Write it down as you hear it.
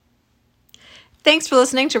Thanks for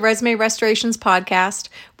listening to Resume Restoration's podcast,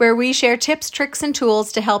 where we share tips, tricks, and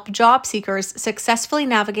tools to help job seekers successfully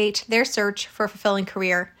navigate their search for a fulfilling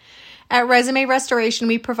career. At Resume Restoration,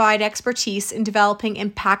 we provide expertise in developing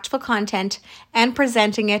impactful content and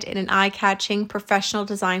presenting it in an eye-catching professional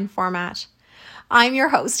design format. I'm your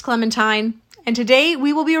host, Clementine, and today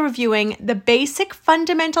we will be reviewing the basic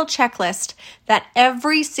fundamental checklist that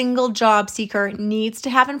every single job seeker needs to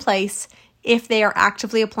have in place if they are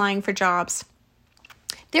actively applying for jobs.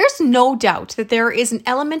 There's no doubt that there is an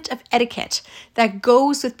element of etiquette that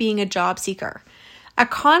goes with being a job seeker, a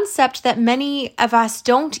concept that many of us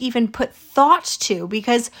don't even put thought to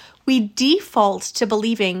because we default to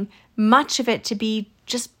believing much of it to be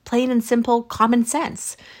just plain and simple common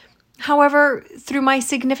sense. However, through my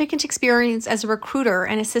significant experience as a recruiter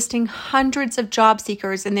and assisting hundreds of job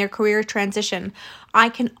seekers in their career transition, I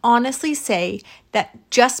can honestly say that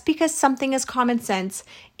just because something is common sense,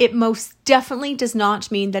 it most definitely does not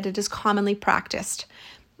mean that it is commonly practiced.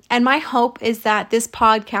 And my hope is that this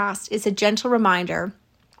podcast is a gentle reminder,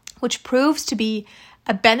 which proves to be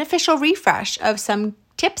a beneficial refresh of some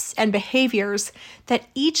tips and behaviors that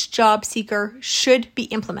each job seeker should be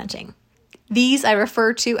implementing. These I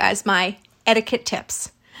refer to as my etiquette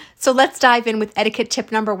tips. So let's dive in with etiquette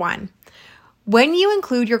tip number 1. When you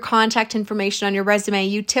include your contact information on your resume,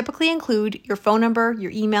 you typically include your phone number,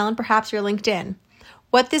 your email, and perhaps your LinkedIn.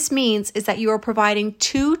 What this means is that you are providing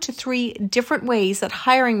 2 to 3 different ways that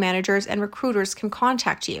hiring managers and recruiters can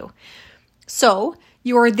contact you. So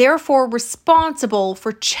you are therefore responsible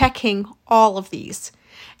for checking all of these.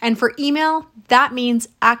 And for email, that means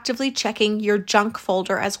actively checking your junk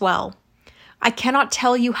folder as well. I cannot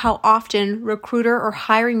tell you how often recruiter or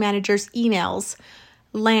hiring managers' emails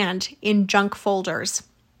land in junk folders.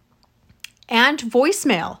 And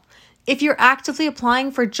voicemail. If you're actively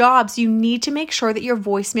applying for jobs, you need to make sure that your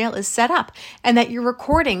voicemail is set up and that your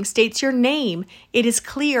recording states your name. It is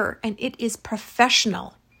clear and it is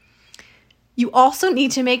professional. You also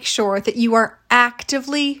need to make sure that you are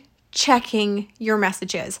actively checking your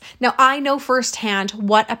messages. Now, I know firsthand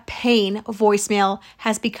what a pain voicemail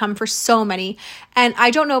has become for so many, and I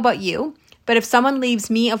don't know about you, but if someone leaves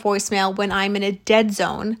me a voicemail when I'm in a dead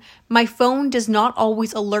zone, my phone does not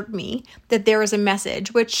always alert me that there is a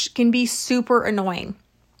message, which can be super annoying.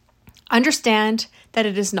 Understand that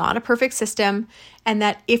it is not a perfect system, and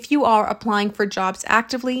that if you are applying for jobs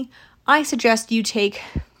actively, I suggest you take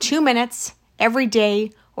 2 minutes every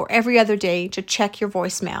day or every other day to check your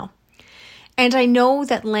voicemail. And I know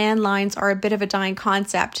that landlines are a bit of a dying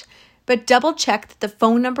concept, but double check that the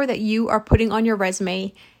phone number that you are putting on your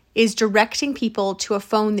resume is directing people to a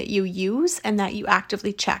phone that you use and that you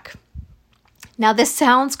actively check. Now, this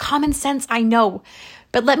sounds common sense, I know,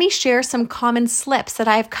 but let me share some common slips that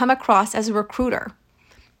I have come across as a recruiter.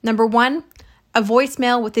 Number 1, a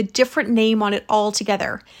voicemail with a different name on it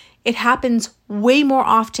altogether. It happens way more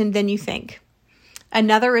often than you think.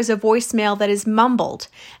 Another is a voicemail that is mumbled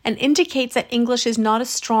and indicates that English is not a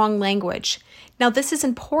strong language. Now, this is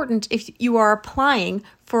important if you are applying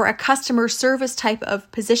for a customer service type of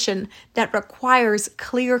position that requires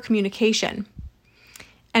clear communication.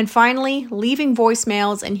 And finally, leaving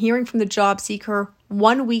voicemails and hearing from the job seeker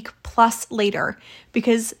 1 week plus later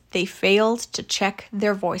because they failed to check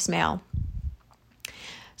their voicemail.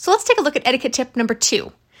 So let's take a look at etiquette tip number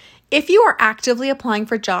 2. If you are actively applying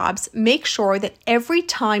for jobs, make sure that every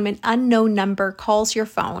time an unknown number calls your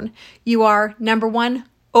phone, you are, number 1,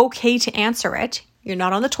 okay to answer it. You're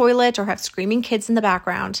not on the toilet or have screaming kids in the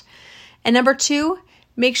background. And number 2,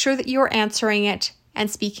 make sure that you're answering it and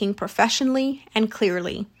speaking professionally and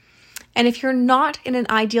clearly. And if you're not in an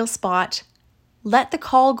ideal spot, let the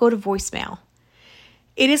call go to voicemail.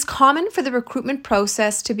 It is common for the recruitment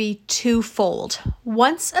process to be twofold.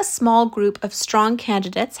 Once a small group of strong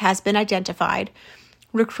candidates has been identified,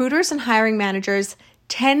 recruiters and hiring managers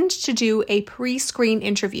tend to do a pre-screen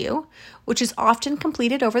interview, which is often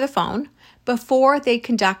completed over the phone, before they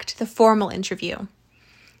conduct the formal interview.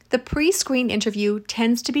 The pre-screen interview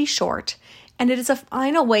tends to be short, and it is a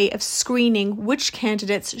final way of screening which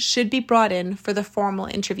candidates should be brought in for the formal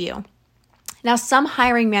interview. Now, some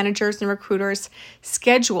hiring managers and recruiters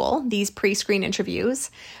schedule these pre-screen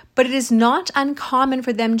interviews, but it is not uncommon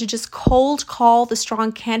for them to just cold call the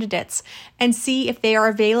strong candidates and see if they are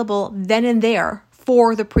available then and there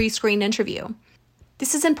for the pre-screen interview.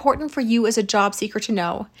 This is important for you as a job seeker to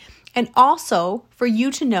know, and also for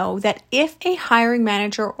you to know that if a hiring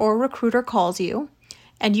manager or recruiter calls you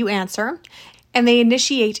and you answer, and they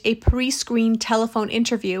initiate a pre-screen telephone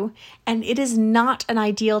interview, and it is not an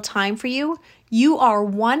ideal time for you, you are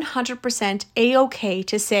 100% A-okay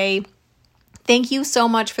to say, Thank you so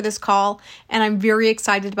much for this call, and I'm very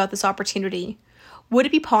excited about this opportunity. Would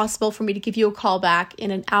it be possible for me to give you a call back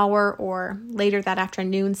in an hour or later that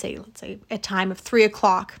afternoon, let's say a time of 3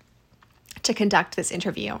 o'clock, to conduct this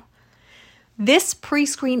interview? This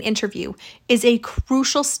pre-screen interview is a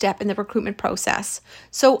crucial step in the recruitment process,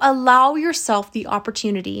 so allow yourself the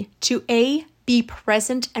opportunity to A, be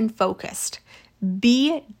present and focused,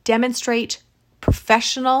 B, demonstrate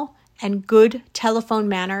professional and good telephone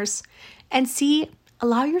manners, and C,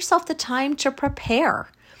 allow yourself the time to prepare.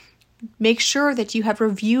 Make sure that you have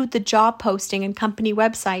reviewed the job posting and company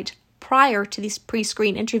website prior to this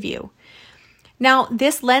pre-screen interview. Now,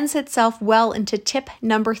 this lends itself well into tip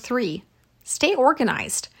number 3. Stay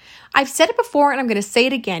organized. I've said it before and I'm going to say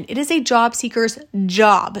it again. It is a job seeker's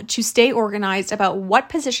job to stay organized about what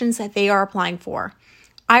positions that they are applying for.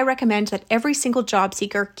 I recommend that every single job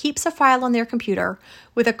seeker keeps a file on their computer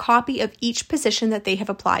with a copy of each position that they have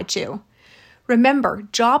applied to. Remember,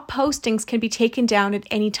 job postings can be taken down at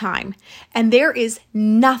any time, and there is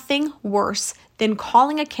nothing worse than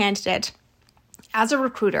calling a candidate as a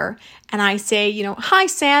recruiter and I say, "Hi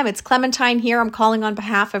Sam, it's Clementine here. I'm calling on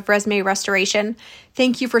behalf of Resume Restoration.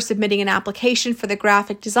 Thank you for submitting an application for the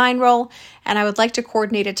graphic design role, and I would like to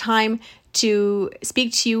coordinate a time to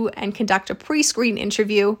speak to you and conduct a pre-screen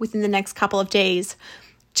interview within the next couple of days."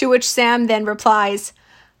 To which Sam then replies,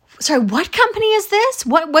 "Sorry, what company is this?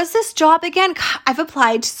 What was this job again? I've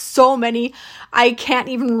applied so many, I can't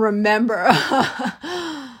even remember."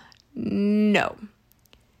 No.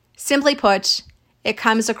 Simply put, it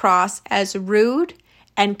comes across as rude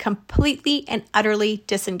and completely and utterly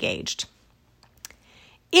disengaged.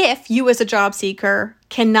 If you as a job seeker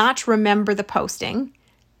cannot remember the posting,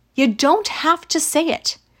 you don't have to say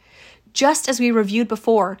it. Just as we reviewed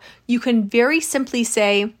before, you can very simply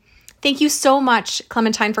say, "Thank you so much,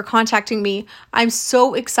 Clementine, for contacting me. I'm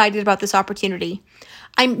so excited about this opportunity.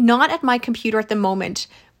 I'm not at my computer at the moment.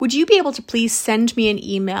 Would you be able to please send me an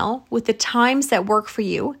email with the times that work for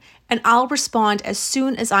you, and I'll respond as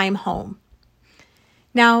soon as I am home."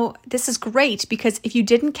 Now, this is great because if you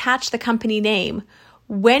didn't catch the company name,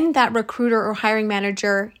 when that recruiter or hiring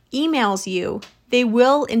manager emails you, they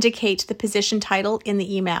will indicate the position title in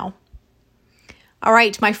the email. All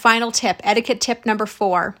right, my final tip, etiquette tip number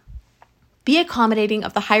 4. Be accommodating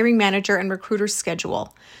of the hiring manager and recruiter's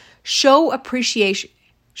schedule. Show appreciation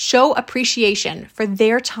for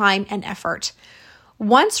their time and effort.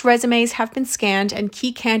 Once resumes have been scanned and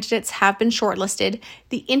key candidates have been shortlisted,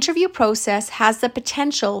 the interview process has the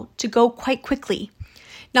potential to go quite quickly.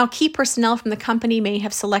 Now, key personnel from the company may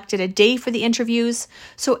have selected a day for the interviews,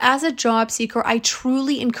 so as a job seeker, I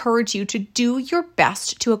truly encourage you to do your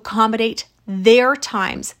best to accommodate their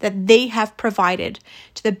times that they have provided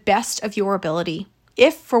to the best of your ability.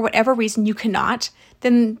 If for whatever reason you cannot,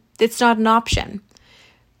 then it's not an option.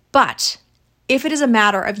 But if it is a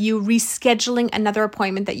matter of you rescheduling another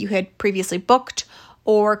appointment that you had previously booked,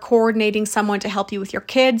 or coordinating someone to help you with your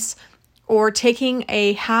kids, or taking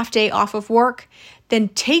a half day off of work, then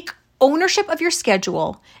take ownership of your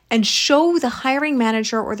schedule and show the hiring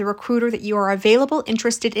manager or the recruiter that you are available,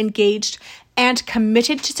 interested, engaged, and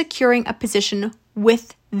committed to securing a position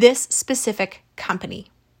with this specific company.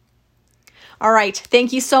 All right,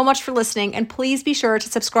 thank you so much for listening, and please be sure to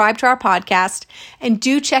subscribe to our podcast, and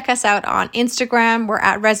do check us out on Instagram. We're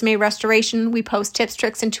at Resume Restoration. We post tips,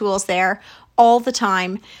 tricks, and tools there all the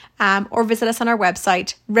time, or visit us on our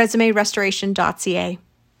website, resumerestoration.ca.